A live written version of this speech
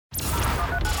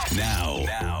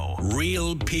Now,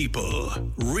 real people,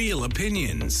 real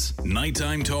opinions.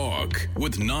 Nighttime talk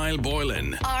with Niall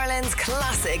Boylan. Ireland's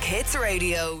classic hits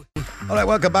radio. All right,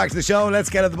 welcome back to the show. Let's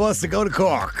get on the bus to go to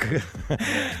Cork.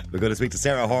 We're going to speak to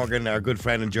Sarah Horgan, our good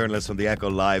friend and journalist from the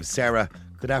Echo Live. Sarah,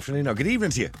 good afternoon or good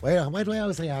evening to you. Why do I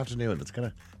always say afternoon? It's kind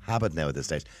of habit now at this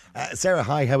stage. Sarah,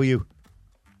 hi, how are you?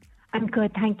 I'm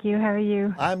good, thank you. How are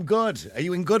you? I'm good. Are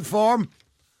you in good form?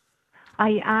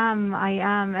 I am.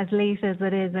 As late as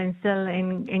it is, I'm still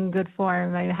in good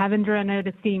form. I haven't run out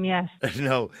of steam yet.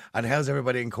 No. And how's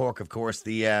everybody in Cork? Of course,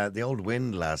 the old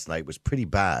wind last night was pretty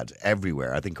bad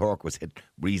everywhere. I think Cork was hit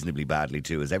reasonably badly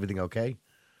too. Is everything okay?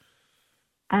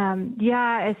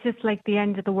 Yeah, it's just like the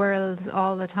end of the world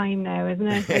all the time now, isn't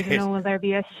it? I don't know, will there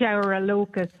be a shower of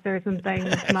locusts or something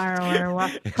tomorrow or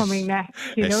what's coming next?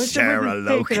 You know, shower of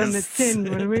locusts. Take it on the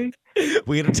chin, will we?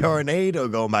 We had a tornado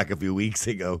going back a few weeks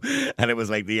ago and it was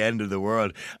like the end of the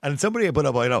world. And somebody had put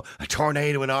up, a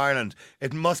tornado in Ireland.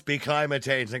 It must be climate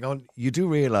change. And I'm going, you do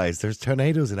realise there's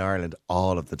tornadoes in Ireland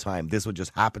all of the time. This would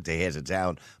just happen to hit a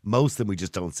town. Most of them we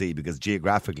just don't see because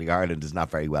geographically Ireland is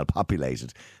not very well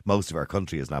populated. Most of our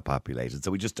country is not populated.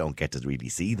 So we just don't get to really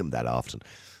see them that often.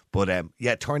 But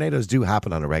yeah, tornadoes do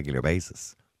happen on a regular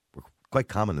basis. Quite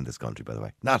common in this country, by the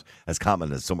way. Not as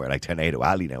common as somewhere like Tornado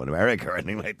Alley now in America or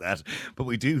anything like that. But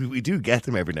we do get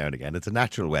them every now and again. It's a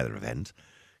natural weather event,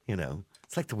 you know.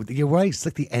 It's like you're right. It's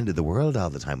like the end of the world all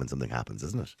the time when something happens,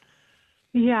 isn't it?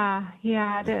 Yeah.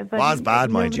 It was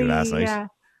bad, mind you, last night. Yeah.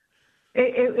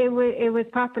 It was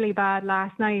properly bad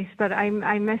last night, but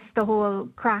I missed the whole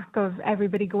crack of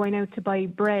everybody going out to buy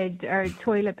bread or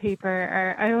toilet paper.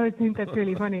 Or I always think that's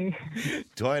really funny.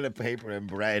 Toilet paper and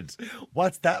bread.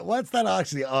 What's that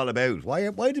actually all about?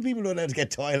 Why do people not allowed to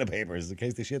get toilet papers in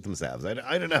case they shit themselves? I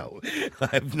don't know. I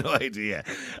have no idea.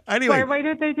 Anyway, why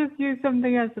don't they just use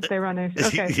something else if they run out?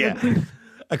 Okay. Yeah.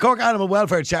 A Cork animal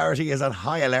welfare charity is on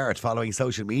high alert following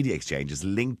social media exchanges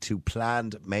linked to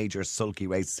planned major sulky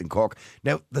races in Cork.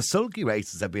 Now, the sulky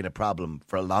races have been a problem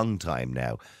for a long time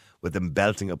now, with them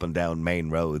belting up and down main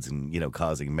roads and,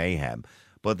 causing mayhem.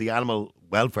 But the animal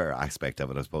welfare aspect of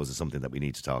it, I suppose, is something that we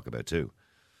need to talk about too.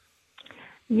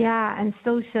 Yeah, and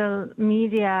social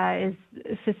media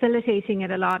is facilitating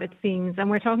it a lot, it seems. And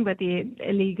we're talking about the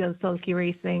illegal sulky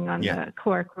racing on the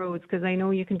Cork roads, because I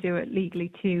know you can do it legally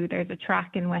too. There's a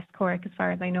track in West Cork, as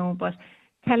far as I know. But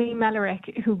Kelly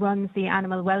Mellerick, who runs the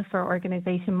animal welfare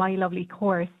organisation My Lovely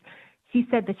Course, she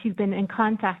said that she's been in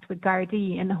contact with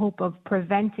Gardaí in the hope of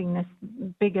preventing this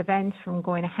big event from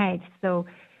going ahead. So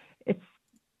it's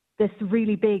this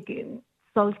really big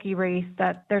sulky race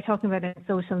that they're talking about in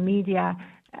social media.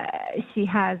 She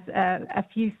has a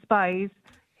few spies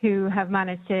who have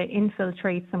managed to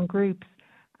infiltrate some groups,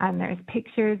 and there's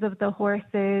pictures of the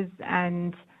horses,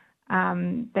 and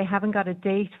they haven't got a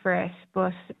date for it.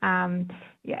 But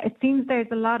it seems there's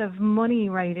a lot of money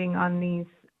riding on these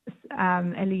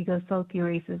illegal sulky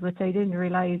races, which I didn't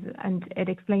realise, and it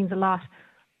explains a lot.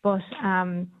 But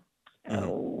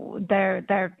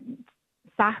they're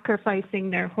sacrificing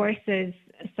their horses.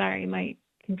 Sorry, my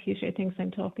computer thinks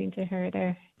I'm talking to her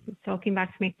there. She's talking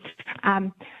back to me.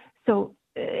 So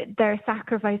they're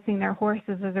sacrificing their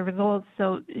horses as a result.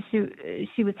 So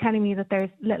she was telling me that there's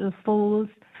little foals,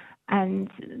 and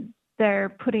they're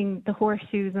putting the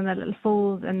horseshoes in the little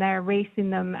foals and they're racing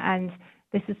them. And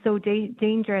this is so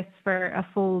dangerous for a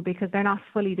foal because they're not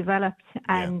fully developed,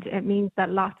 and it means that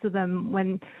lots of them,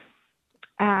 when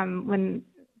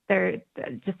they're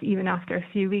just even after a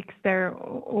few weeks, they're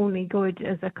only good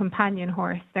as a companion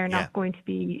horse. They're not going to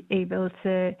be able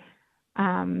to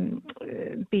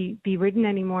be ridden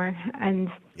anymore. And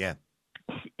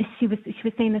she was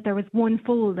saying that there was one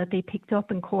foal that they picked up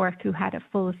in Cork who had a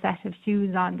full set of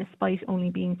shoes on, despite only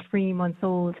being 3 months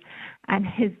old, and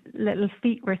his little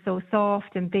feet were so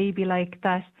soft and baby-like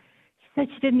that she said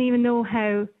she didn't even know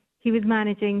how he was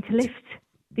managing to lift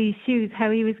these shoes,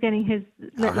 how he was getting his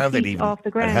little feet off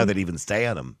the ground. And how they'd even stay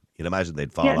on him. You'd imagine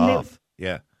they'd fall off.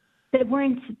 They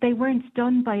weren't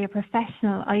done by a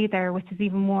professional either, which is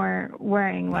even more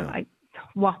worrying. Well,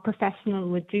 what professional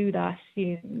would do that?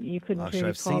 You couldn't really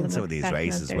I've call seen them some a of these professional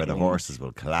races where the horses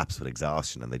will collapse with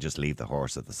exhaustion and they just leave the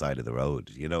horse at the side of the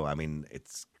road.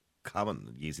 It's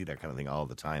common. You see that kind of thing all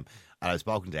the time. And I've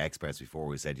spoken to experts before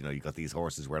who said, you got these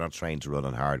horses who are not trained to run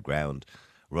on hard ground,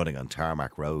 running on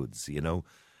tarmac roads,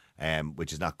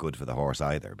 which is not good for the horse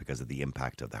either because of the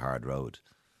impact of the hard road.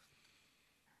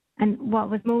 And what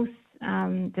was most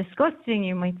disgusting,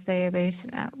 you might say, about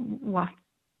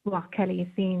what Kelly has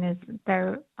seen is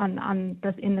there in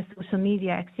the social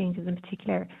media exchanges in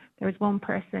particular, there was one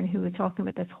person who was talking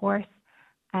about this horse,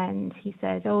 and he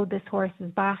said, "Oh, this horse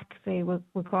is back." Say we'll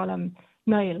call him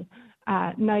Niall.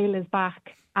 Niall is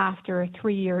back after a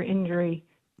 3-year injury.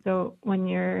 So when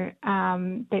you're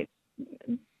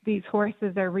these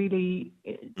horses are really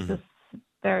just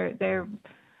they're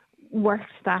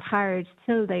worked that hard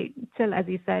till as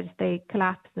you said they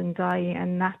collapse and die,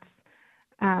 and that's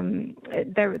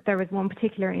there was one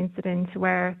particular incident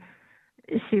where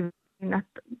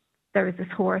there was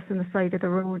this horse on the side of the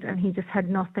road and he just had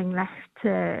nothing left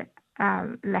to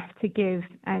give,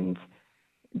 and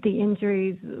the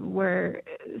injuries were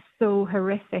so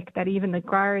horrific that even the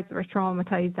guards were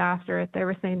traumatized after it. They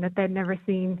were saying that they'd never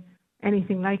seen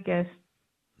anything like it.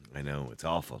 I know, it's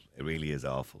awful. It really is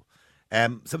awful.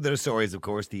 Some of the other stories, of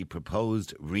course, the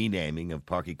proposed renaming of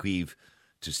Páirc Uí Chaoimh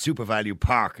to Super Value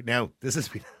Park. Now, this has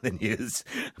been in the news.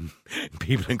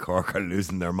 People in Cork are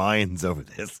losing their minds over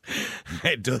this.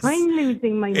 It does. I'm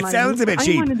losing my mind. It sounds a bit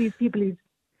cheap. I'm one of these people who's...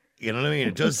 You know what I mean?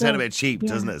 It does sound a bit cheap,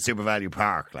 doesn't it? Super Value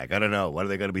Park. Like, I don't know. What are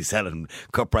they going to be selling?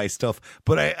 Cut price stuff.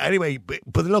 But anyway,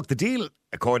 but look, the deal,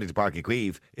 according to Páirc Uí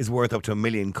Chaoimh, is worth up to £1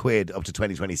 million up to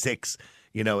 2026.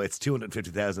 You know, it's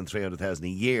 250,000, 300,000 a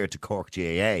year to Cork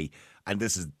GAA. And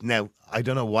this is now, I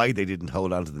don't know why they didn't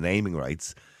hold on to the naming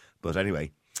rights. But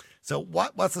anyway, so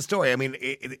what's the story? I mean,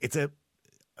 it's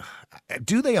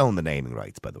do they own the naming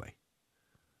rights, by the way?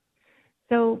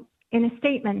 So in a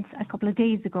statement a couple of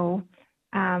days ago,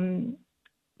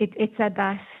 it said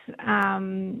that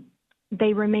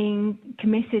they remain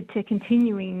committed to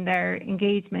continuing their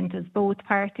engagement as both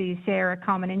parties share a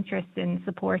common interest in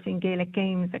supporting Gaelic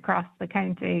games across the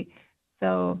county.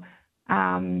 So,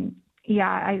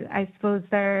 I suppose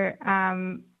they're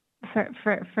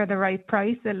for the right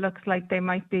price, it looks like they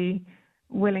might be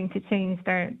willing to change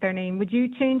their name. Would you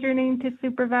change your name to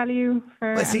Super Value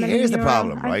for? Well, see, here's the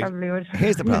problem, I right? probably would.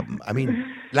 Here's the problem. I mean,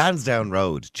 Lansdowne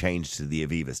Road changed to the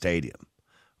Aviva Stadium,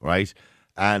 right?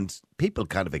 And people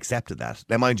kind of accepted that.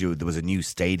 Now, mind you, there was a new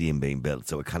stadium being built,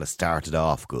 so it kind of started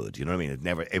off good. You know what I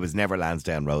mean? It was never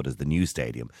Lansdowne Road as the new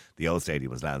stadium. The old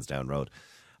stadium was Lansdowne Road.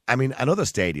 I mean, and other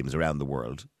stadiums around the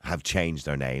world have changed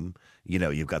their name. You know,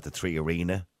 you've got the Three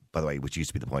Arena, by the way, which used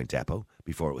to be the Point Depot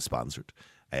before it was sponsored.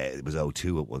 It was the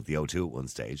O2 at one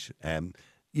stage.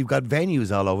 You've got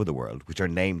venues all over the world which are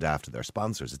named after their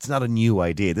sponsors. It's not a new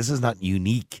idea. This is not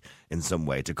unique in some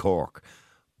way to Cork.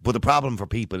 But the problem for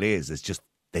people is just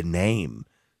the name,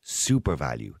 Super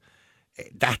Value.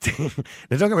 Now, don't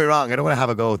get me wrong, I don't want to have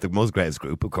a go at the Musgraves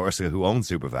Group, of course, who owns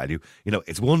Super Value. You know,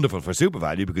 it's wonderful for Super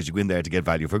Value because you go in there to get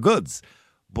value for goods.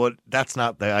 But that's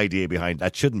not the idea behind,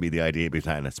 that shouldn't be the idea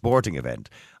behind a sporting event.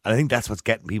 And I think that's what's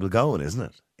getting people going, isn't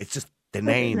it? It's just the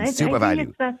name, Super Value. I think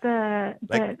it's that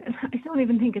I don't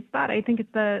even think it's that. I think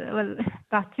it's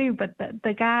that too, but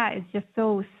the guy is just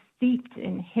so steeped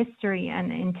in history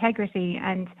and integrity.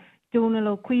 And Donal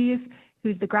O'Queeve,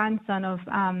 who's the grandson of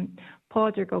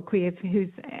Pádraig O'Queeve, who's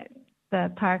the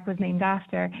park was named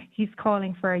after, he's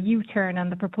calling for a U-turn on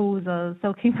the proposal.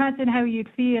 So can you imagine how you'd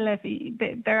feel if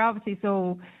they're obviously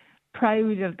so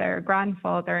proud of their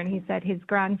grandfather, and he said his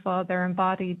grandfather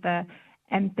embodied the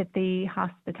empathy,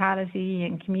 hospitality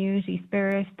and community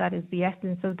spirit that is the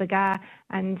essence of the GA,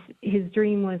 and his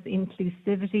dream was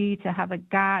inclusivity, to have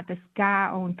this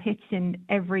GA-owned pitch in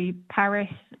every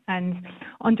parish, and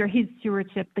under his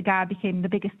stewardship the GA became the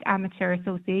biggest amateur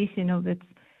association of its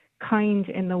kind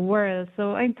in the world.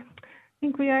 So I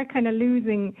think we are kind of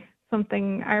losing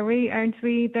something, aren't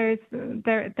we? There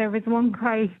was one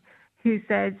guy who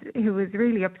was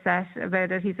really upset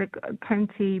about it. He's a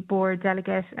county board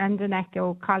delegate and an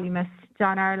Echo columnist,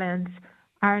 John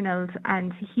Arnold,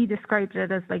 and he described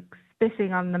it as like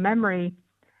spitting on the memory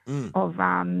of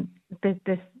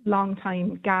this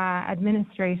long-time GA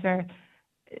administrator.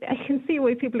 I can see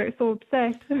why people are so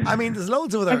upset. I mean, there's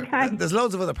loads of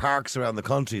other parks around the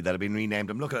country that have been renamed.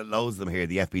 I'm looking at loads of them here.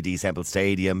 The FBD Semple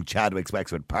Stadium, Chadwick's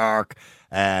Wexford Park.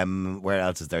 Where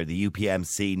else is there? The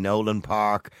UPMC Nolan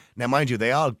Park. Now, mind you,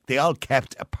 they all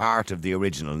kept a part of the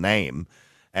original name.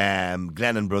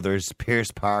 Glennon Brothers,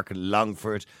 Pierce Park,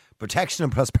 Longford, Protection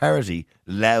and Prosperity,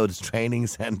 Louds Training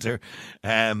Centre,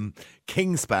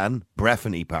 Kingspan,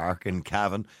 Breffany Park in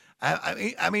Cavan.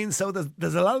 I mean, so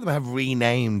there's a lot of them have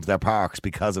renamed their parks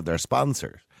because of their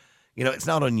sponsors. You know, it's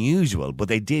not unusual, but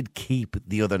they did keep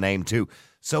the other name too.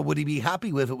 So would he be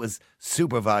happy with it was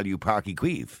Super Value Páirc Uí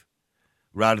Chaoimh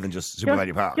rather than just Super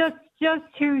Value Park? Just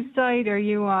whose side are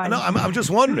you on? No, I'm just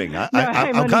wondering.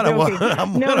 I'm kind of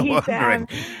wondering.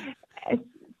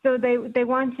 So they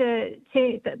want to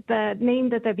change the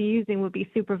name that they'll be using will be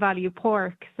Super Value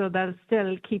Pork. So they'll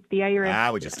still keep the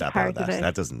Irish. We just stop out of that.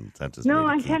 That doesn't. No,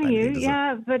 really I'm keep telling you, anything,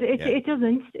 yeah, but it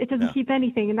doesn't. It doesn't keep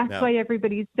anything, and that's why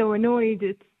everybody's so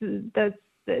annoyed.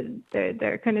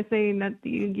 They're kind of saying that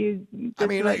you I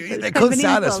mean, they could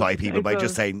satisfy people by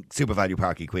just saying Super Value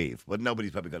Parky Queeve, but nobody's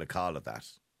probably going to call it that.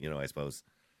 I suppose.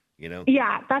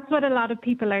 Yeah, that's what a lot of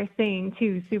people are saying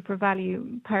too. Super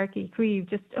Value Parky Queeve.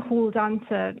 Just hold on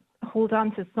to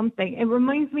something. It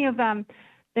reminds me of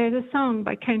there's a song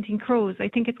by Counting Crows. I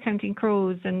think it's Counting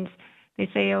Crows, and they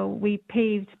say, "Oh, we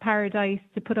paved paradise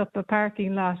to put up a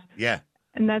parking lot." Yeah.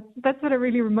 And that's what it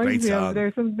really reminds me of.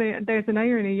 There's an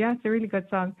irony. Yeah, it's a really good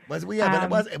song. But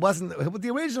it wasn't. The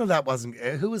original of that wasn't.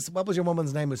 What was your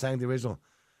woman's name who sang the original?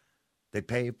 They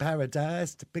paved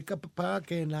paradise to pick up a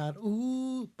parking lot.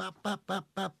 Ooh, bop, bop, bop,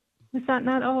 bop. Is that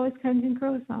not always Counting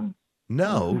Crows song?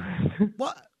 No.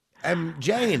 What?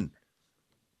 Jane.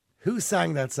 Who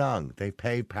sang that song? They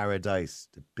paved paradise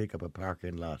to pick up a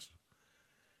parking lot.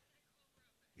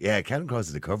 Yeah, Counting Crows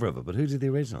is the cover of it, but who did the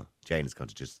original? Jane's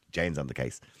on the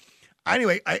case.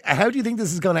 Anyway, how do you think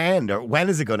this is going to end, or when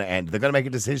is it going to end? They're going to make a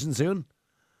decision soon?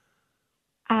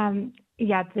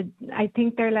 Yeah, I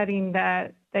think they're letting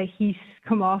the heat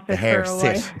come off it for a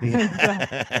while. Sit.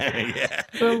 Yeah.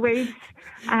 We'll wait.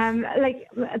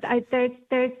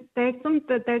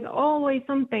 There's always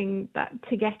something that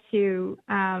to get you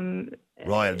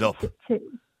roiled up.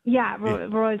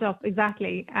 Roiled up,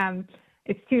 exactly.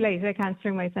 It's too late. I can't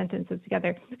string my sentences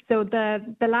together. So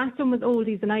the last one was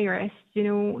Oldies and Irish.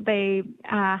 They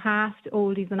halved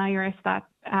Oldies and Irish, that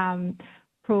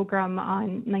programme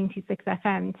on 96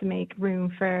 FM to make room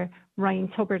for Ryan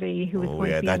Tubridy, who was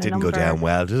going to be that on didn't a go down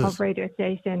well, did it? Of radio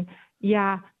station.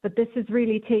 Yeah, but this has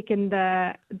really taken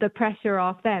the pressure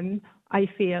off them, I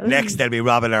feel. Next, they'll be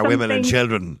robbing our women and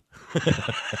children.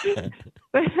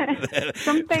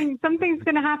 Something's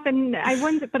going to happen. I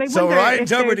wonder. So Ryan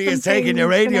Tubridy is taking your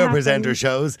radio presenter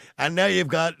shows, and now you've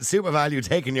got Super Value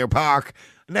taking your park.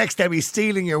 Next, they'll be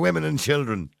stealing your women and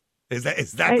children. Is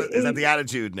that the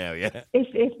attitude now? Yeah.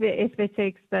 If it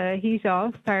takes the heat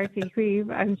off, Parky Queeve,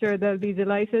 I'm sure they'll be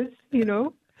delighted.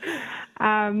 Joni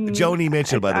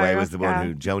Mitchell, by the way, was the one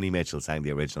who Joni Mitchell sang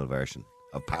the original version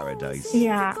of Paradise.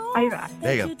 Yeah,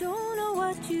 there you go. Don't know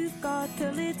what you've got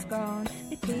till it's gone.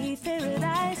 It paved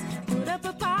paradise, put up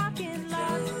a parking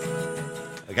lot.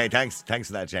 Okay, thanks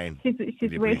for that, Jane. She's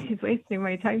wasting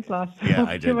my time slot. Yeah,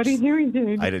 I did. What are you doing,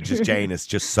 Jane? Jane is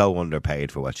just so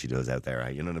underpaid for what she does out there.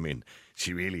 You know what I mean?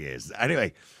 She really is.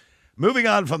 Anyway, moving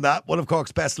on from that, one of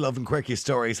Cork's best loved and quirky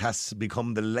stories has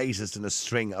become the latest in a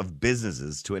string of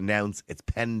businesses to announce its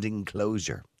pending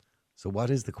closure. So what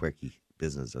is the quirky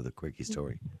business or the quirky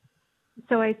story?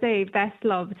 So I say best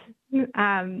loved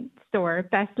store,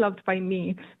 best loved by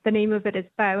me. The name of it is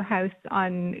Bow House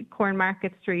on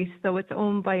Cornmarket Street. So it's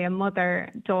owned by a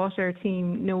mother-daughter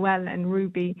team, Noelle and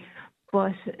Ruby.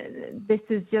 But this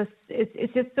is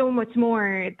it's just so much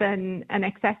more than an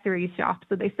accessory shop.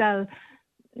 So they sell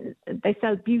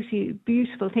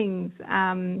beautiful things.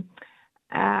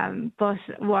 But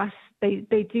what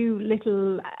they do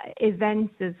little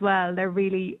events as well. They're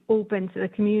really open to the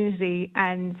community.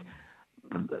 And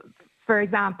for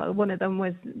example, one of them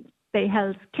was they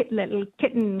held little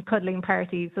kitten cuddling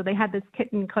parties. So they had this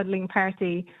kitten cuddling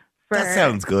party. That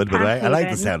sounds good, but I like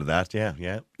the sound of that. Yeah.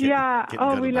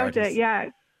 Kitten we loved it. Yeah.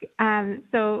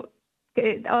 So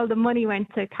all the money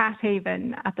went to Cat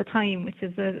Haven at the time, which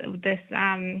is this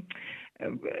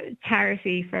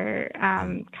charity for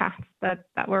cats that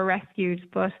were rescued.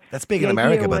 But that's big in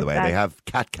America, by the way. They have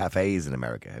cat cafes in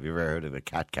America. Have you ever heard of a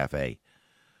cat cafe?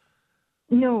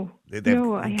 No, I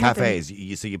cafes.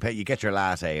 haven't. So you pay, you get your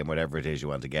latte and whatever it is you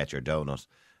want to get, your donut,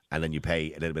 and then you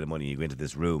pay a little bit of money. You go into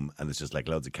this room and it's just like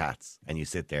loads of cats, and you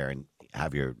sit there and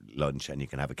have your lunch, and you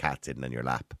can have a cat sitting on your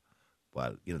lap.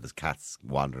 Well, there's cats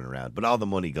wandering around, but all the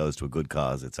money goes to a good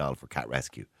cause. It's all for cat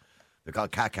rescue. They're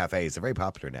called cat cafes. They're very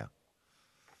popular now.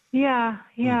 Yeah,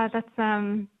 that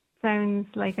sounds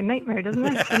like a nightmare, doesn't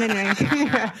it? But anyway,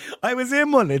 I was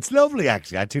in one. It's lovely,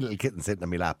 actually. I had two little kittens sitting on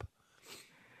my lap.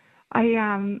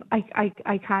 I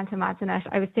can't imagine it.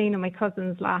 I was staying with my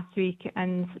cousins last week,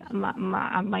 and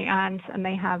my aunt, and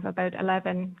they have about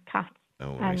 11 cats.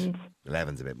 Oh, right. And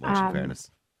 11's a bit much, in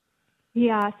fairness.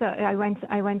 Yeah, so I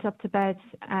went up to bed,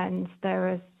 and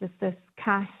there was just this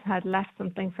cat had left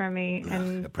something for me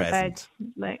in the bed.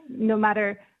 Like no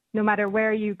matter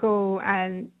where you go,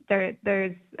 and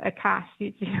there's a cat,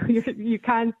 you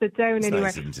can't sit down it's anywhere.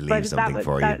 Nice of him to leave something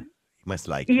for you. You must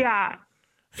like it.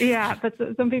 Yeah, but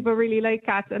some people really like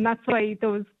cats, and that's why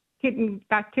that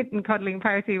kitten cuddling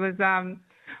party was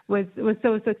was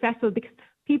so successful because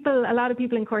a lot of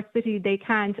people in Cork City, they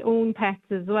can't own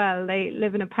pets as well. They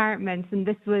live in apartments, and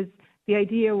the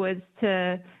idea was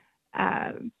to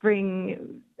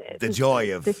bring the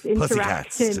joy of this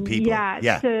pussycats to people.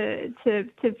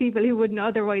 To people who wouldn't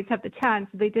otherwise have the chance.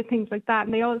 They did things like that,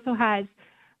 and they also had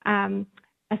a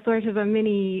sort of a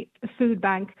mini food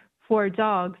bank for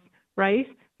dogs, right?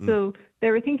 So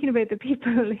they were thinking about the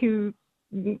people who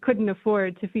couldn't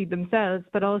afford to feed themselves,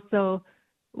 but also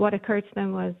what occurred to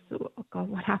them was, oh God,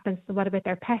 what happens? So what about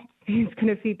their pets? Who's going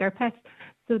to feed their pets?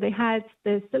 So they had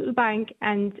this little bank,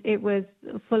 and it was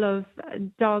full of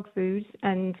dog food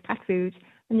and cat food.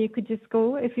 And you could just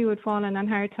go, if you had fallen on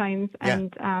hard times,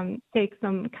 and take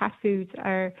some cat food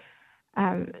or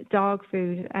dog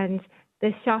food. And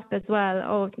this shop as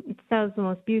well, it sells the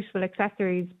most beautiful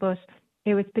accessories, but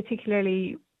it was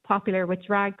particularly popular with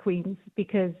drag queens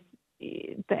because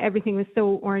everything was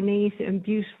so ornate and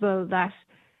beautiful that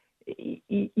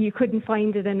you couldn't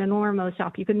find it in a normal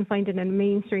shop. You couldn't find it in a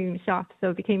mainstream shop. So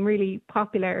it became really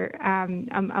popular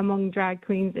among drag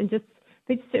queens, and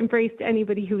they just embraced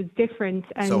anybody who was different.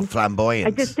 And so flamboyant.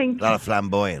 I just think a lot of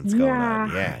flamboyance going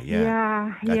on.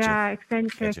 Yeah,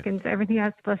 eccentric and everything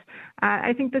else. But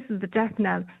I think this is the death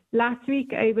knell. Last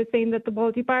week I was saying that the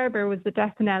Baldy Barber was the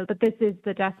death knell, but this is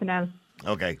the death knell.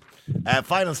 Okay.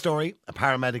 Final story. A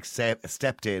paramedic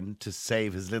stepped in to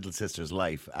save his little sister's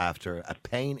life after a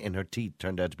pain in her teeth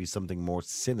turned out to be something more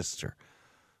sinister.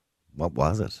 What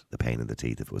was it, the pain in the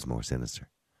teeth, if it was more sinister?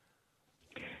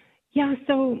 Yeah,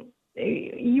 so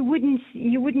you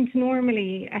wouldn't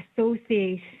normally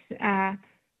associate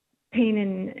pain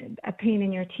in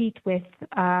your teeth with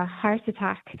a heart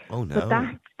attack. Oh, no. But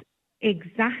that's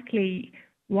exactly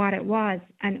what it was,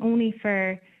 and only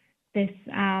for this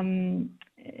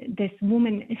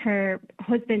woman, her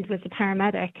husband was a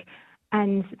paramedic,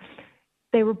 and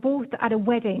they were both at a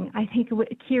wedding. I think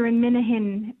Kieran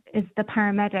Minahan is the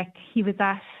paramedic. He was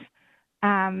at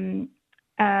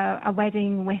a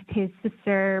wedding with his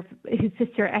sister. His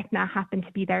sister Etna happened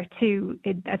to be there too.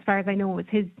 As far as I know, it was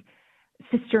his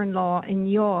sister-in-law in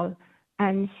Youghal,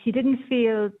 and she didn't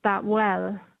feel that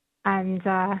well, and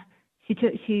her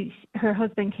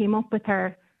husband came up with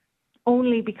her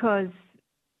only because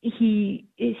she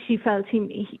felt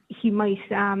he might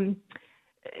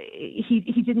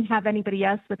he didn't have anybody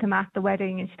else with him at the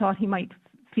wedding, and she thought he might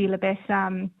feel a bit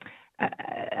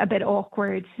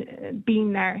awkward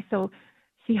being there. So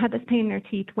she had this pain in her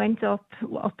teeth, went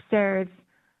upstairs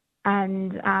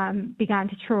and began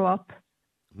to throw up.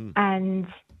 And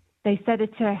they said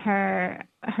it to her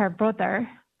brother,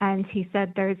 and he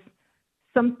said, "There's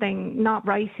something not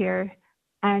right here."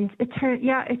 And it turned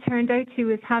out she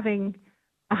was having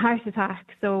a heart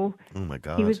attack. So oh my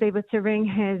God. He was able to ring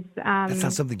his that's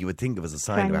not something you would think of as a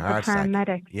sign of a heart attack.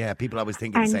 Paramedic. Yeah, people always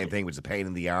think of the same thing, which is a pain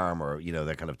in the arm or,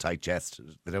 that kind of tight chest.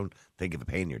 They don't think of a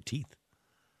pain in your teeth.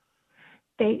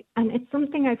 And it's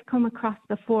something I've come across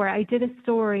before. I did a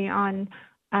story on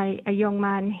a young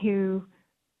man who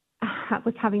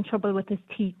was having trouble with his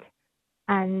teeth,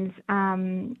 and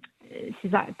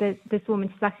this woman,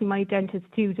 she's actually my dentist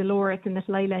too, Dolores in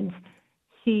Little Island.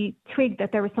 She twigged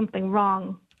that there was something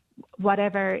wrong,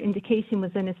 whatever indication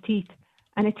was in his teeth,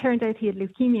 and it turned out he had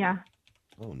leukemia.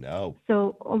 Oh no!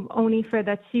 So only for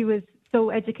that, she was so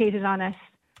educated on it.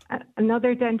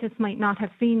 Another dentist might not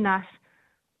have seen that,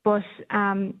 but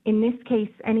in this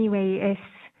case, anyway,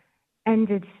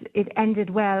 it ended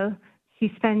well.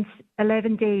 She spent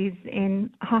 11 days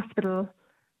in hospital,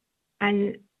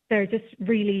 and they're just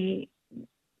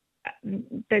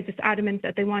adamant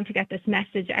that they want to get this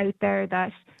message out there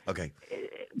that. Okay.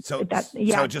 So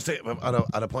just on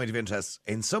a point of interest,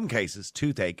 in some cases,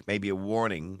 toothache may be a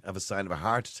warning of a sign of a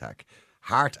heart attack.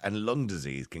 Heart and lung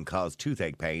disease can cause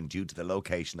toothache pain due to the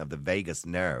location of the vagus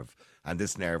nerve, and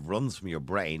this nerve runs from your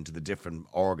brain to the different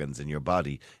organs in your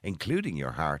body, including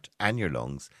your heart and your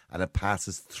lungs, and it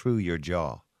passes through your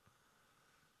jaw.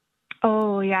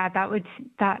 Oh yeah, that would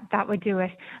do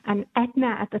it. And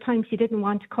Etna at the time, she didn't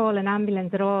want to call an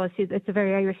ambulance at all. It's a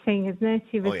very Irish thing, isn't it?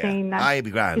 She was saying that. I'd be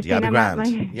grand. Yeah, I'd be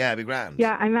grand. Yeah, I'd be grand.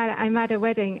 Yeah, I'm at a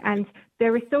wedding, and they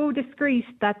were so discreet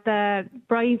that the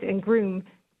bride and groom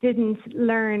didn't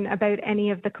learn about any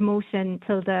of the commotion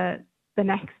till the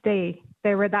next day.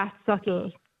 They were that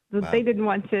subtle. Wow. They didn't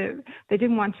want to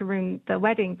ruin the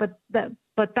wedding. But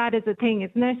that is a thing,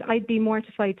 isn't it? I'd be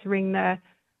mortified to ring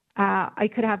I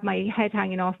could have my head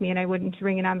hanging off me and I wouldn't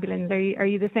ring an ambulance. Are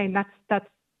you the same? That's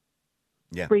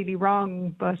really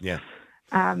wrong. But yeah.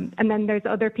 And then there's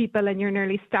other people, and you're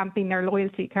nearly stamping their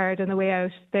loyalty card on the way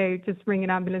out. They just ring an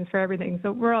ambulance for everything.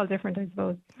 So we're all different, I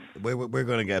suppose. We're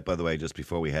going to get, by the way, just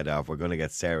before we head off, we're going to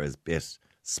get Sarah's bit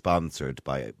sponsored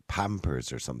by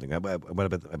Pampers or something. What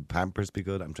about Pampers be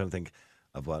good? I'm trying to think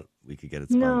of what we could get it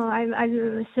sponsored. No,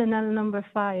 I Chanel number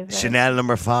 5. Chanel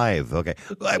number 5, okay.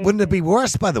 Wouldn't it be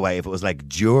worse, by the way, if it was like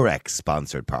Durex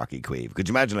sponsored Parky Queeve? Could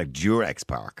you imagine like Durex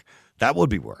Park? That would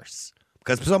be worse.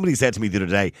 Because somebody said to me the other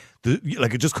day,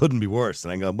 like it just couldn't be worse.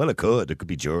 And I go, well, it could. It could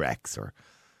be Durex or,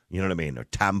 you know what I mean, or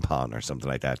Tampon or something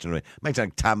like that. You know what I mean? It makes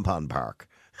like Tampon Park.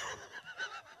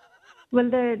 Well,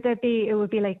 it would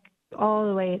be like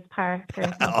Always Park or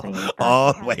something. Like that.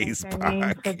 Always Their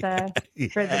Park. name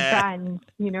for the brand,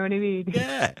 you know what I mean?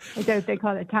 Yeah. I doubt they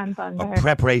call it Tampon Or Park.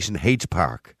 Preparation H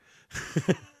Park.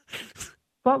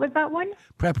 What was that one?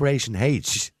 Preparation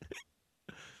H.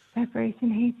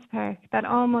 Preparation H Park. That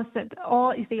almost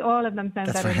all you see, all of them sound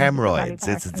That's better. for than hemorrhoids.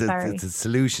 Valley Park. It's a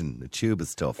solution, a tube of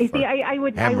stuff. You for see, I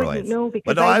wouldn't hemorrhoids. know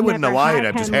because Well, no, I wouldn't never know either. had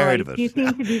I've just heard of hemorrhoids. it. You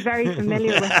seem to be very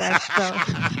familiar with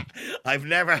that. So. I've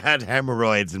never had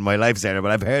hemorrhoids in my life, Sarah,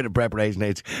 but I've heard of Preparation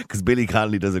H because Billy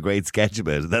Connolly does a great sketch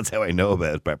about it. That's how I know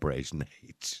about Preparation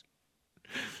H.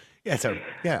 Yeah, so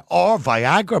yeah, or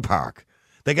Viagra Park.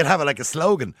 They could have a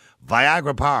slogan: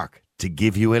 Viagra Park to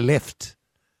give you a lift.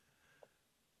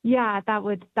 Yeah, that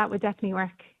would definitely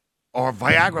work. Or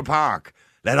Viagra Park,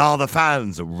 let all the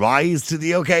fans rise to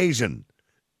the occasion.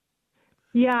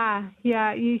 Yeah,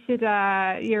 you should.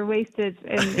 You're wasted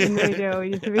in radio.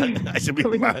 You should be I should be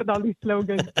coming up mad. with all these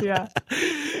slogans. Yeah.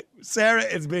 Sarah,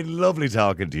 it's been lovely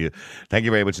talking to you. Thank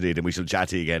you very much indeed, and we shall chat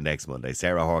to you again next Monday.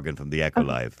 Sarah Horgan from the Echo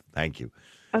Live. Thank you.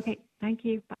 Okay, thank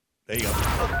you. Bye. There you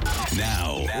go.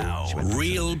 Now,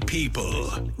 real people,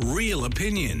 real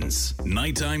opinions.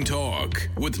 Nighttime Talk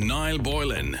with Niall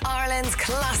Boylan. Ireland's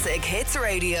classic hits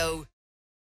radio.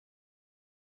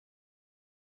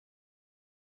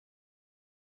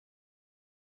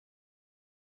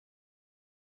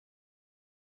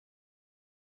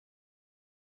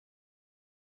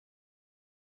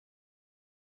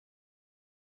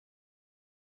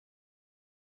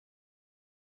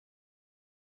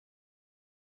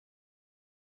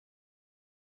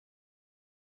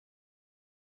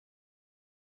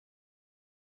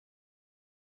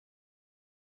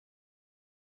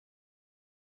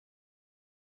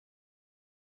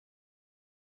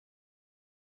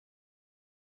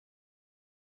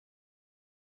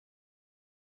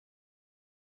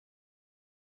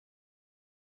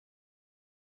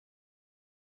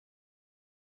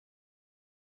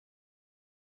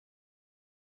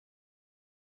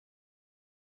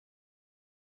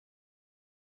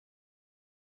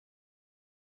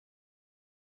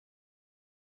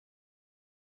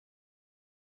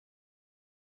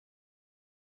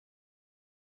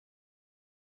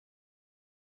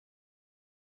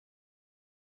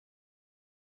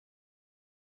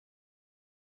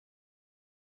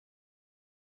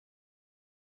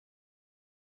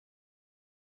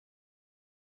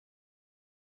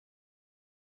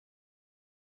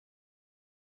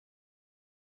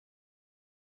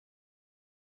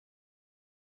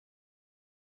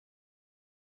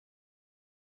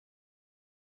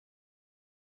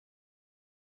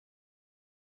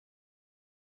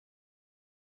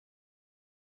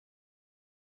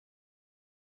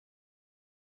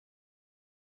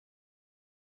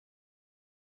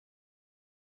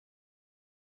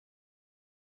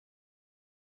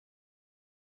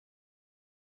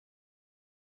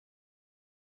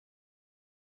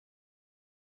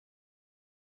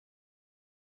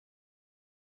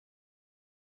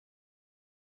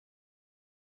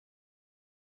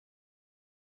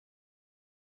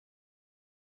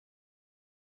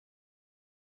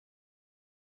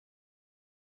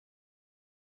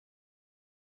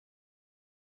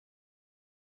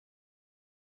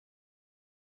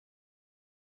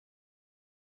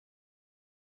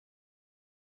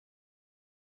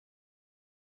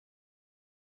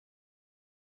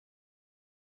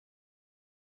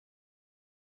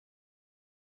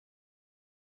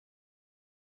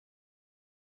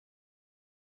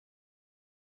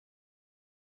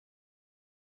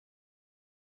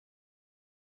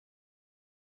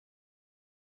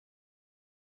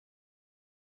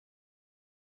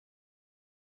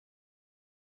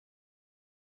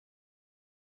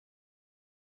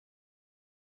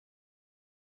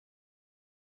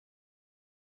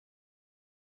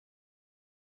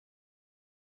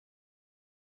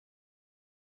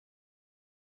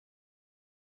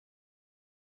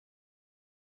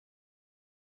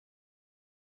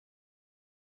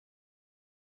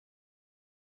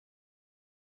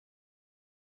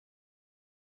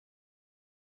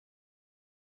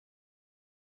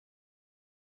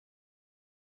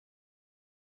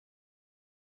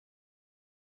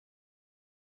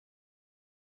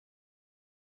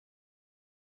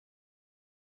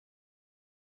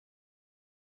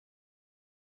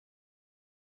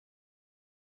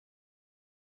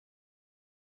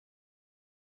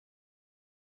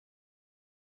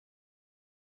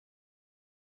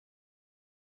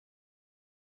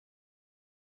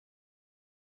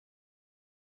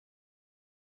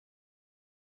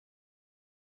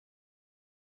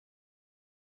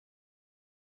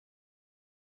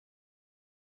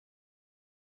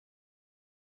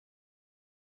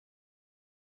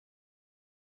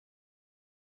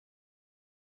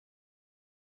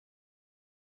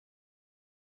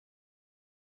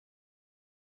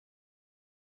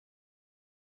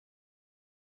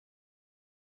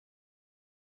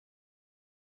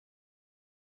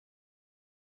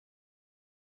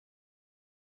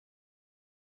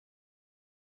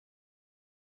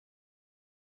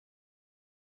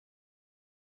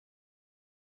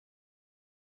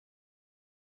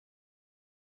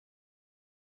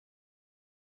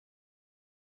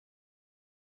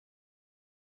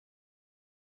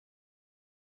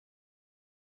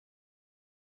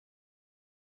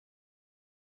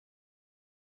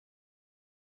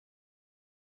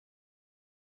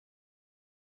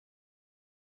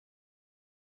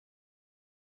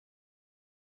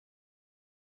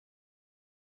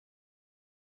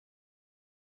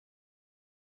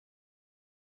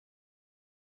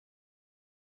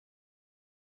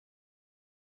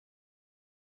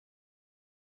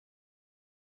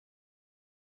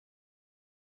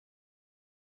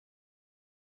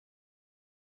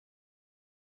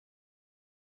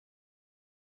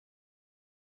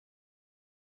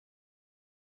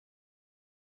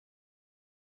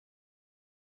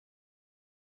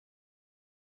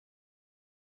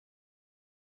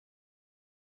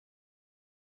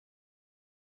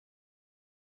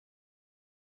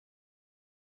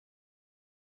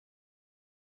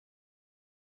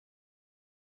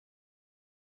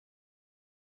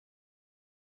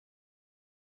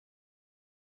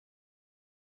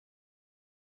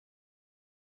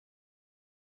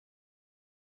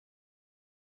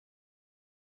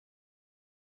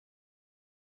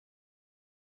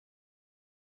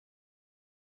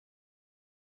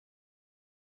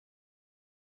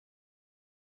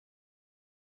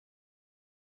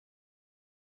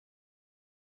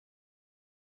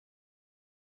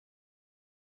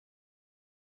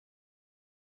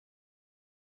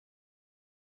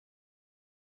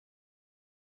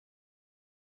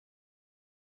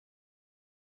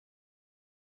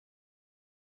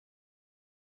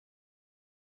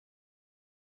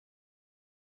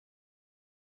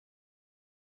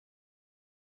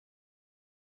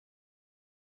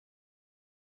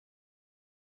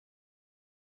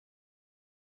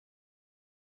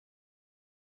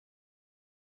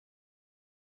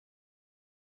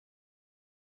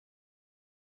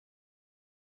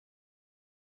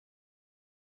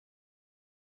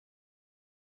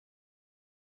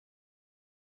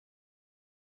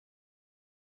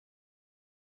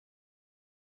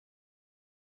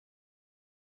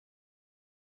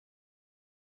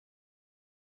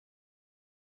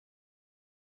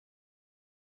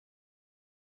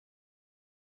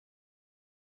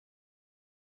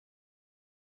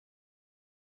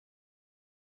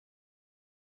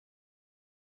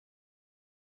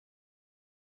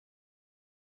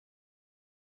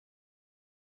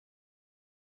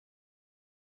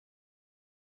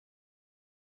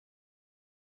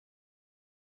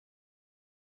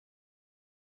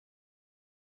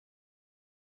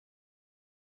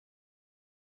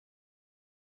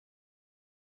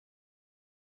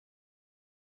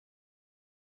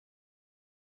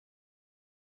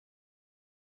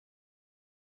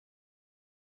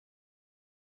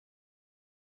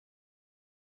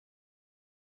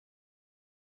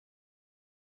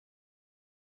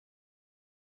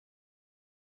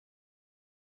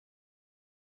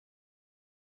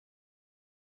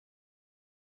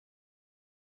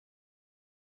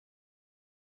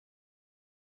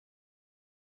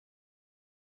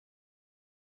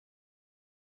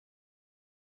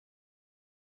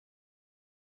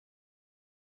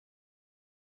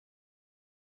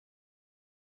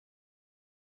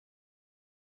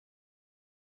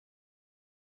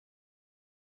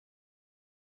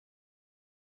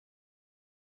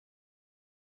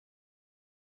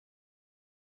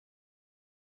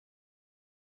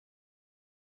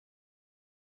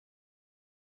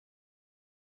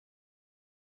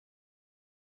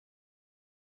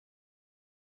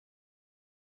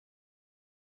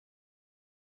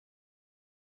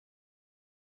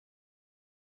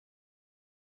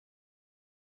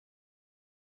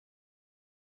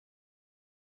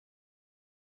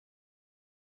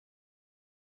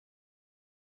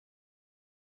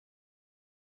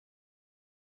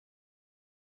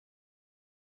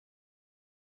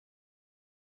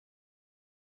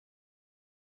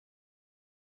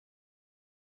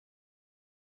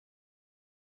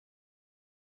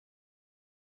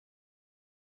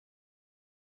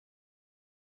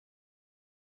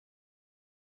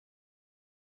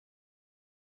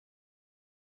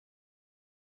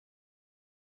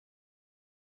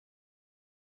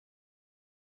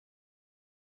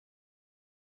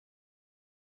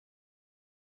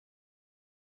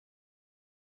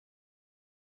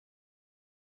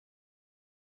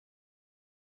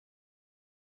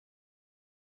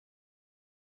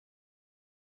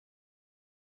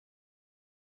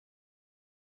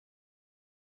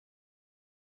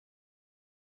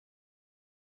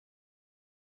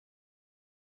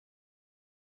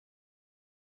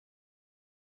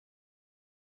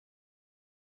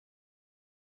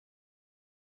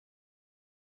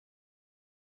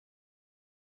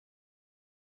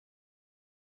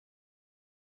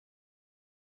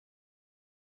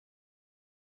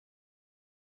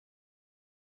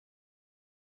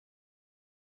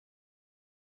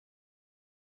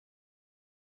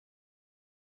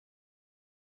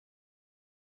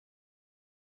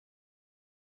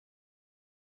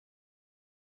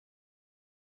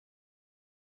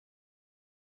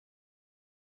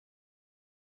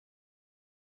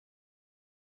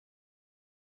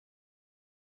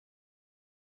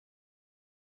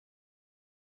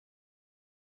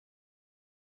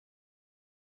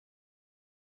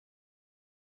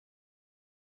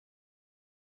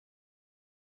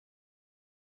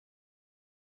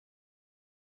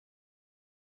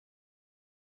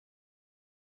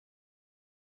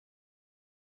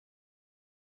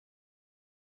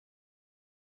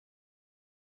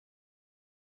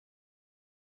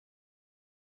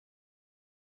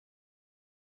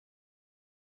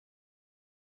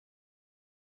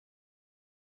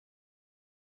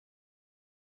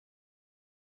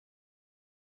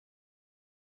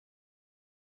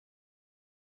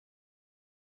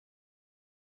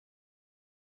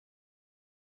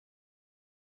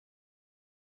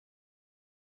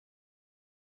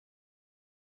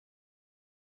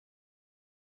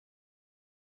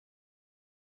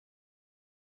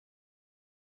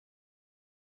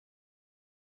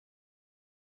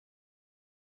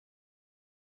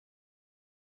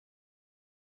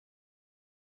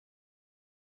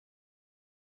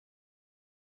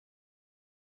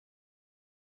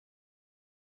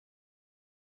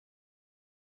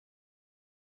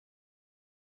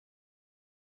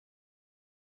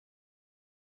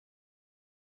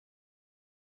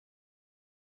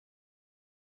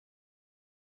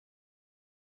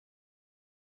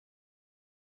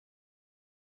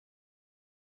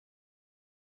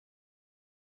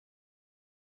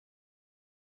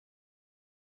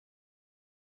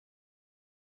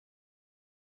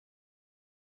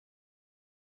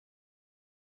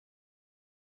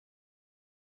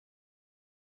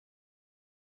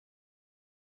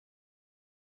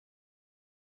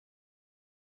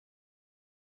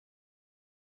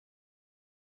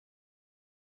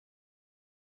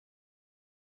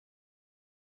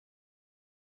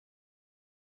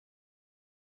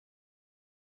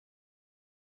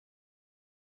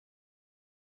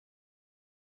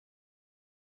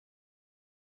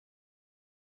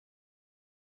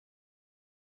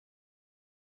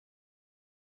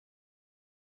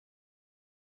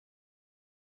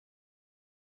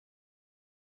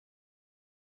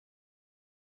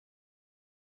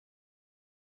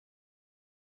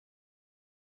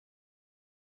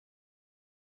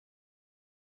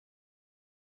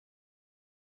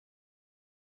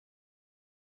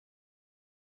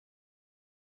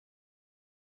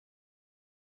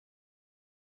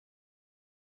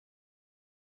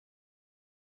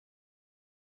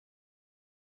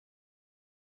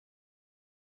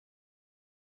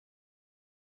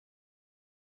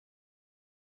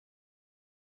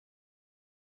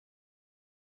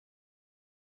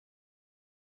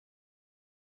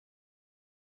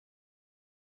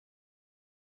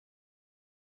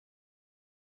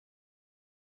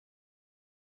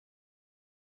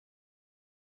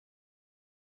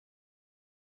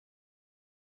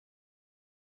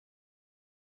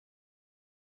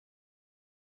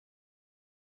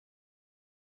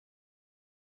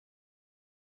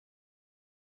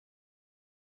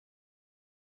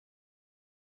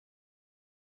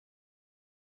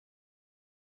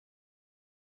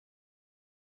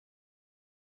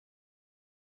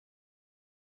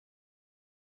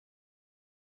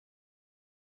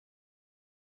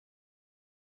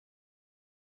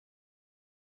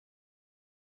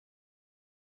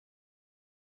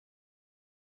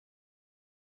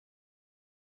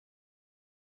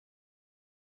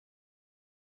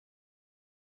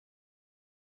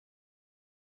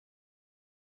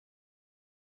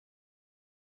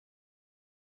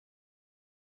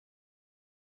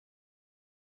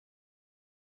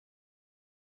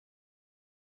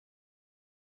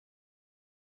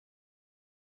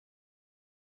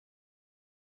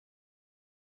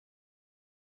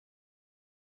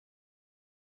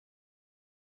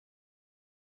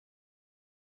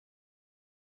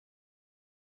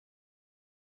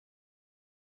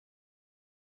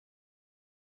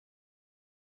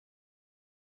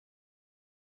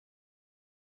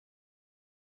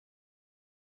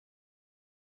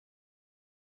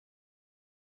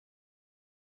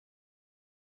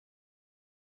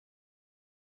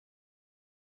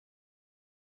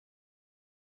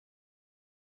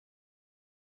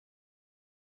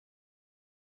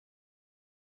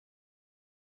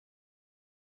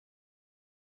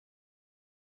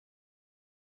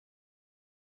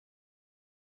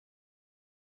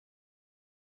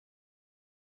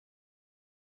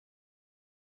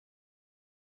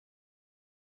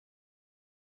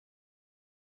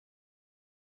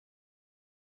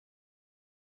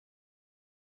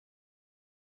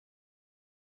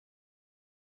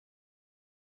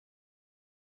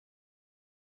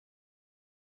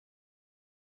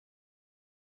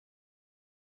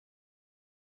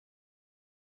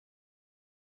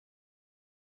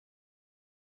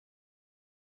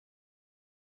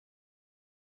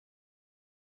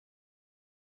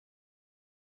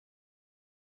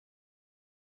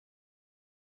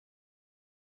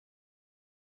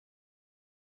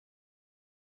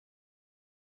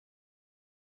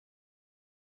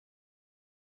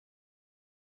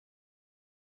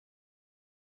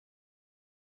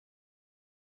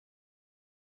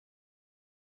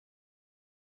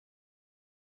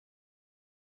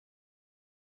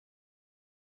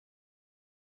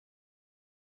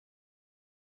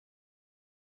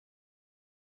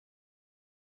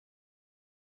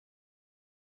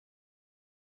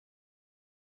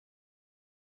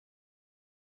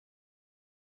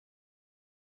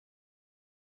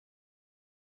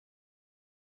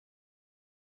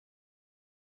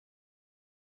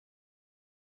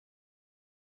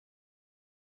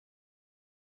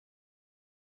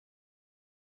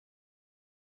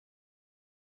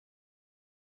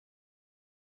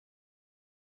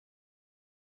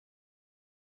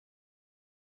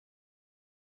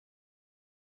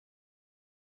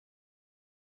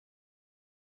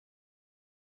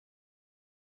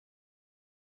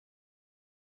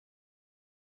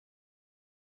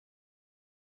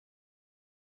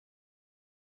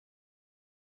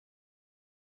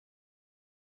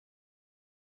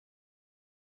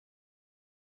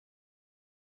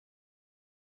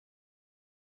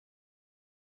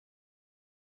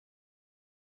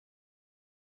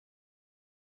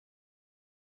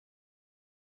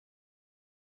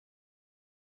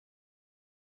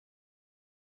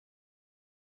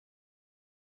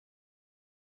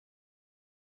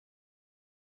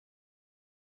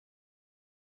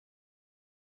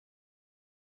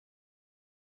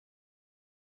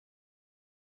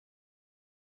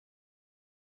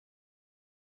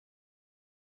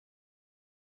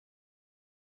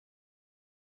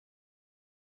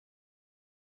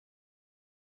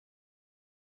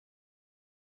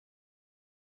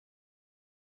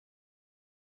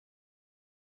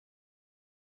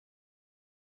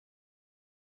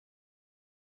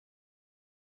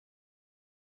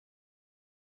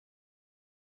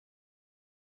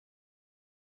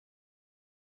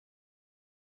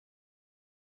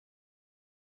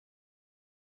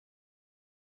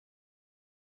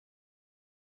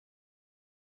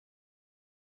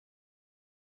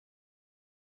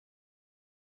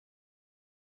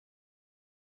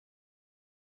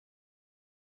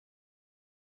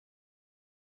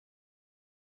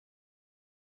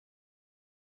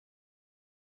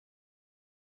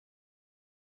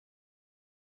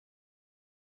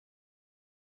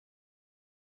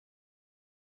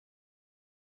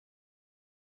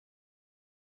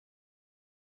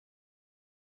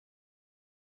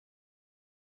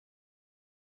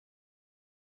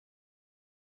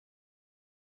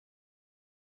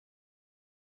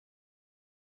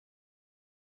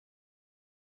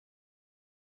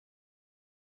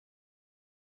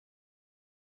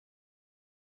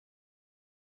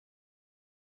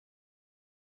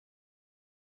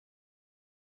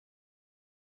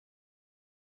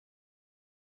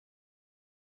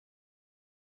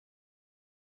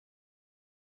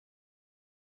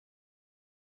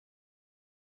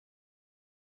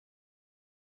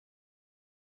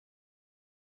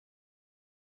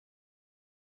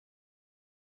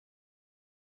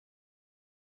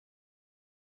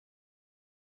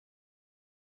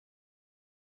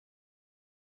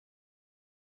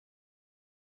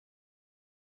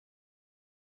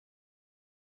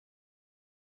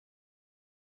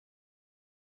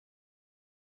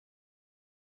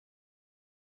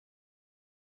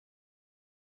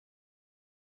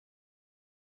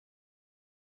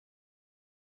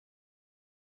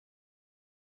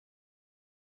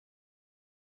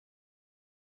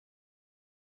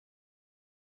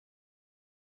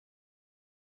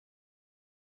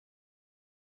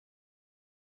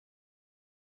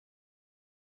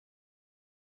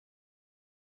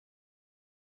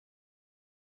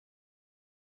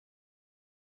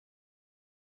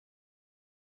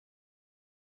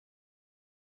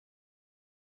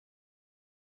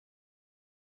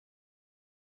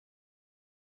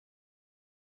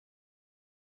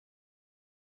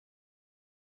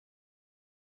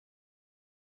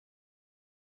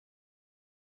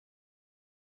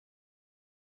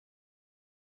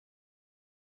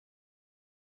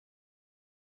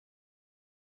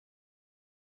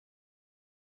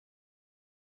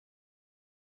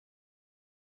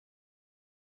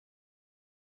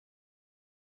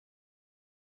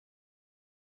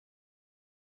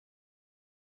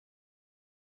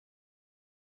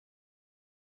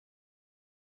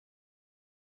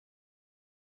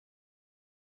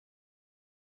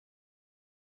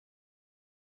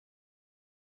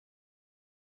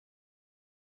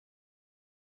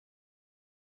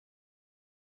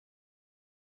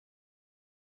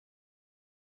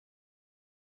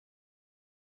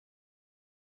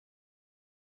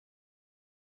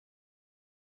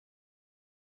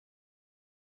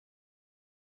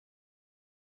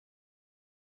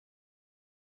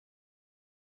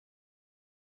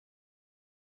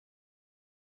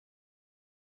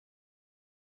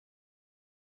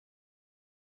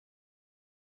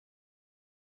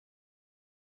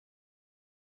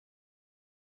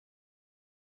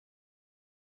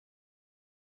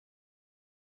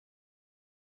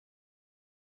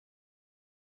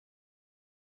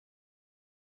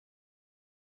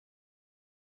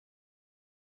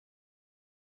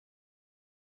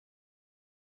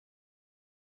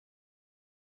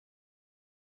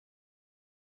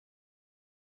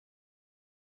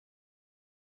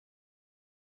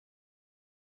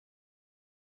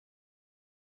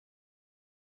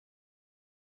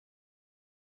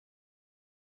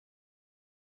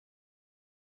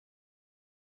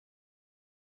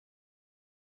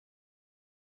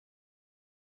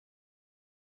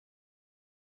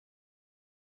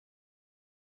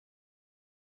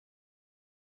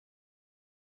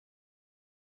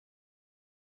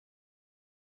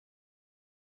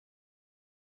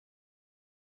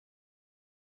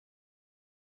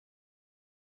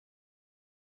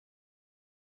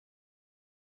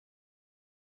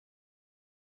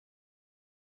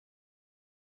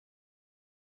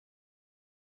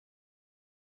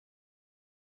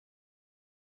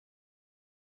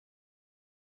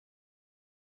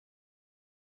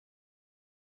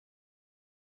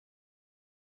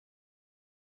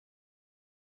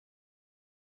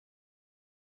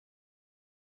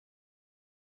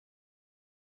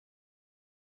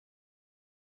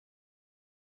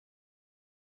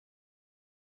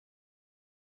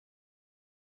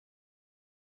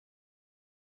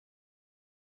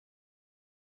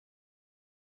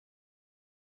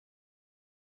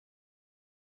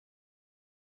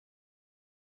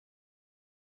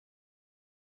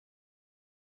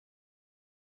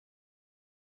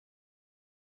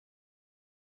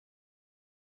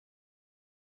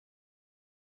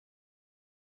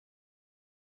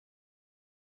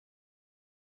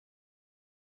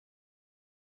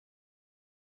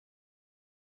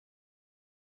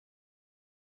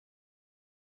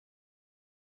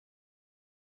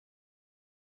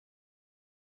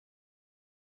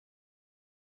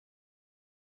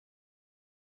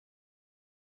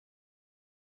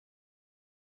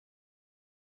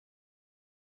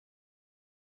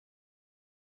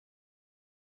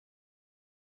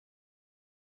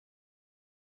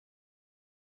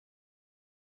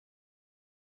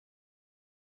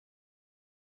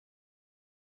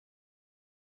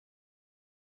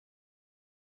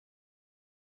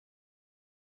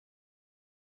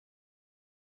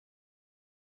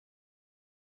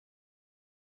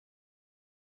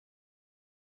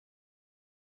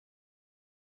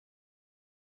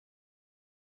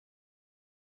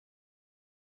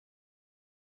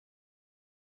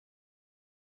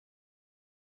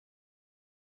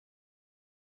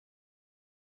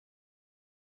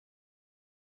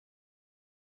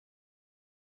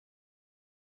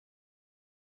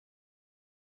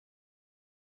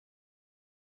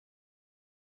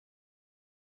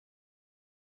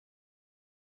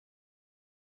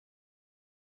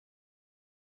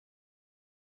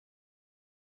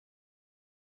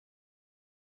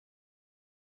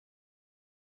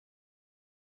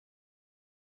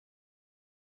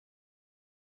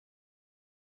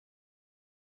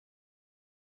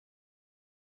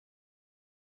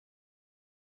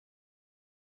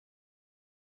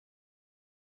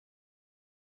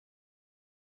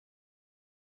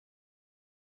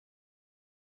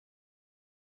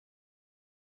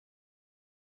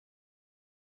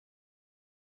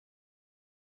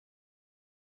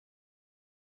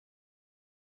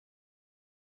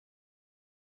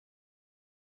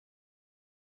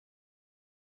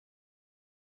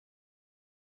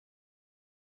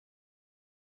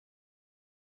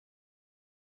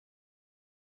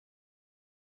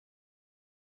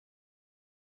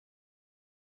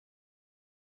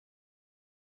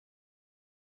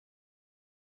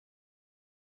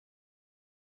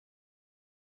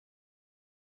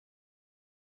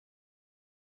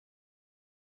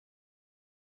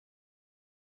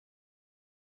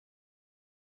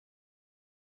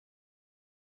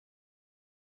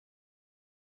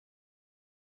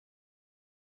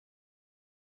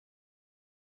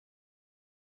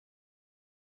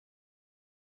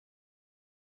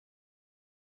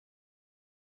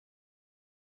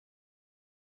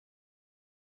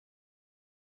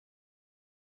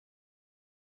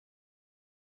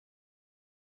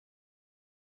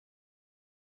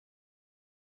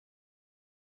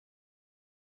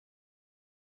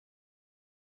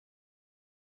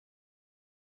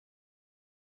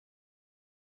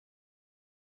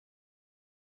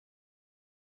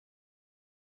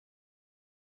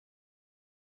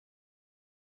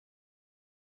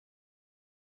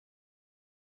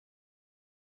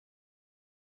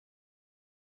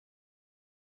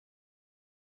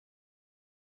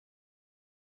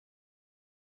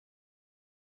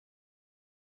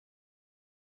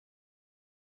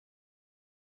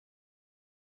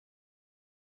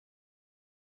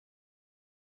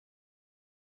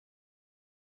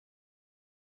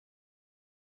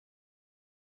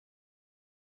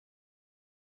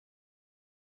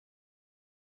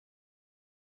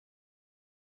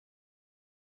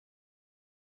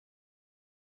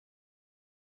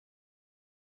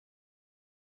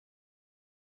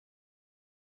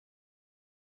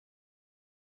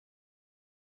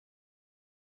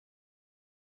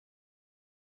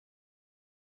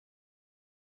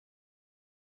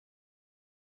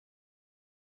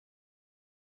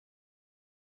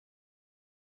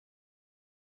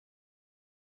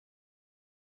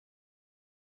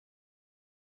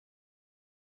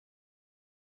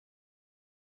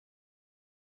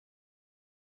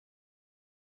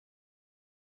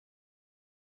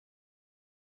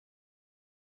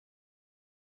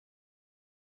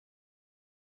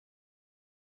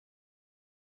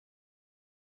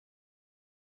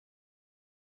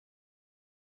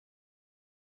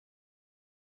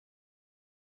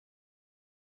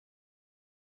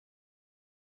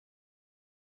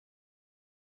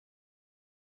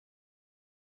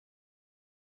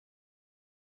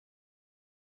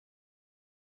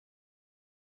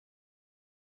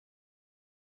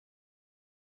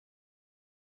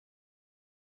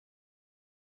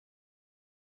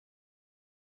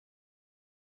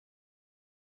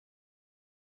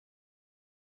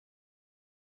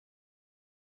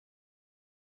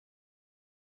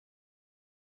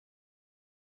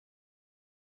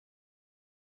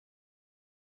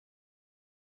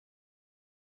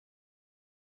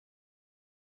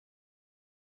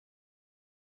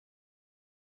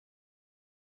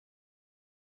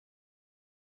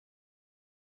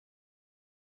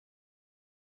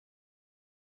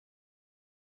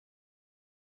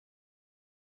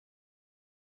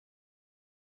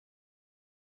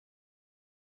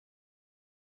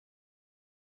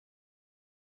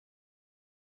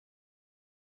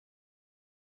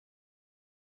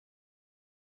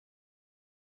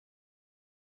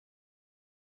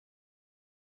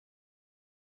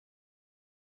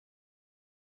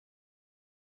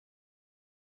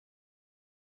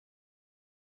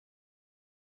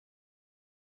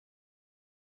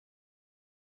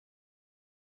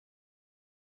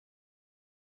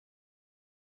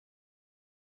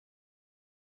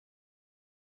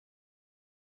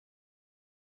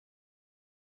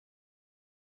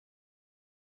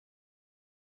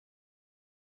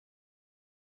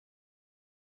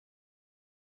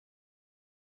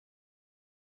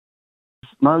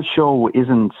 Niall's show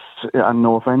isn't, and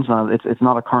no offence, Niall, it's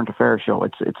not a current affairs show.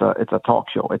 It's a talk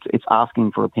show. It's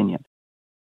asking for opinion.